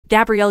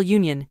Gabrielle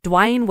Union,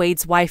 Dwyane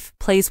Wade's wife,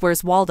 plays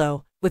Where's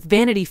Waldo, with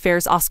Vanity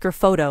Fair's Oscar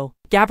photo.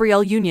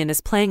 Gabrielle Union is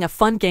playing a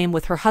fun game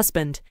with her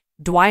husband,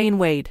 Dwyane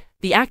Wade.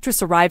 The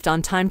actress arrived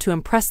on time to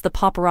impress the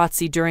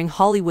paparazzi during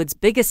Hollywood's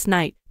biggest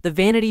night, the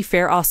Vanity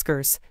Fair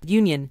Oscars.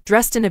 Union,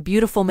 dressed in a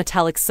beautiful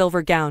metallic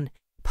silver gown,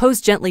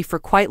 posed gently for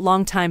quite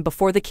long time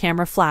before the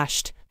camera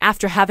flashed.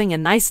 After having a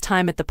nice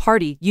time at the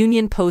party,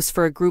 Union posed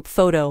for a group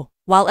photo.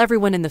 While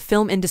everyone in the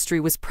film industry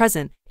was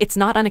present, it's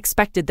not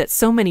unexpected that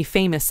so many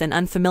famous and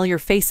unfamiliar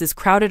faces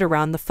crowded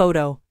around the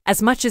photo.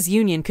 As much as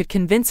Union could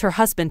convince her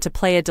husband to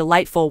play a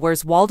delightful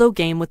Where's Waldo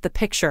game with the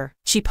picture,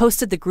 she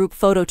posted the group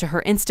photo to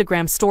her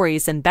Instagram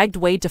stories and begged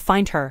Wade to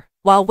find her.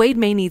 While Wade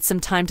may need some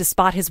time to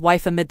spot his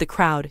wife amid the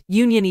crowd,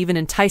 Union even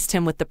enticed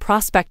him with the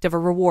prospect of a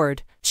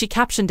reward. She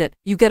captioned it,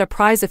 "You get a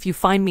prize if you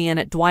find me in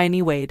at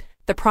Dwyane Wade.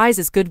 The prize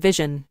is good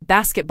vision.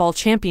 Basketball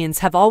champions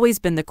have always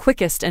been the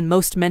quickest and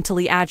most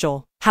mentally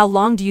agile." How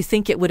long do you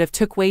think it would have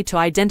took Wade to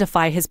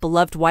identify his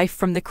beloved wife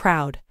from the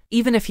crowd?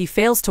 Even if he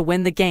fails to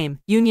win the game,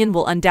 Union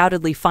will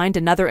undoubtedly find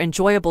another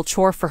enjoyable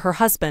chore for her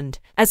husband.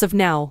 As of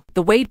now,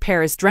 the Wade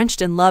pair is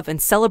drenched in love and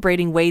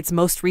celebrating Wade's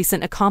most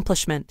recent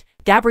accomplishment.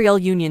 Gabrielle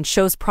Union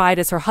shows pride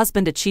as her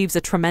husband achieves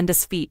a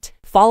tremendous feat.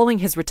 Following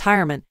his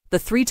retirement, the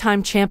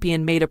three-time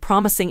champion made a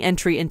promising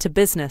entry into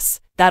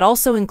business. That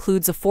also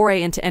includes a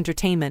foray into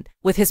entertainment,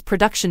 with his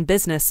production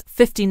business,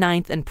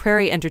 59th and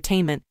Prairie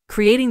Entertainment,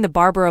 creating The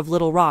Barber of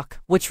Little Rock,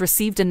 which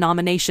received a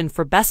nomination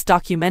for Best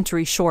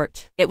Documentary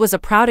Short. It was a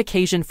proud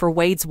occasion for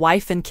Wade's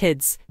wife and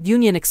kids.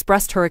 Union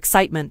expressed her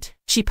excitement.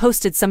 She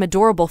posted some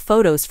adorable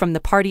photos from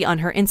the party on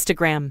her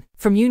Instagram.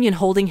 From Union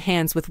holding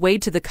hands with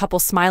Wade to the couple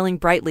smiling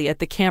brightly at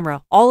the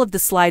camera, all of the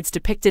slides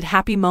depicted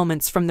happy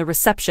moments from the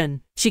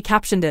reception. She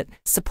captioned it,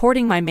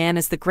 "Supporting my man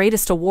is the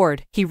greatest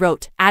award," he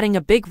wrote, adding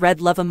a big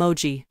red love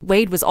emoji.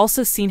 Wade was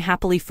also seen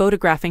happily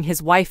photographing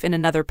his wife in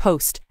another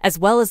post, as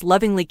well as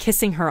lovingly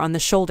kissing her on the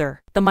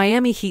shoulder. The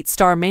Miami Heat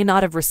star may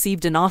not have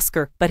received an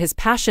Oscar, but his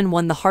passion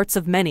won the hearts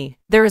of many.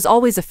 There is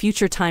always a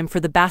future time for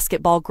the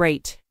basketball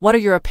great. What are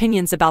your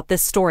opinions about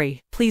this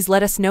story? Please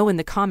let us know in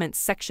the comments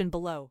section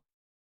below.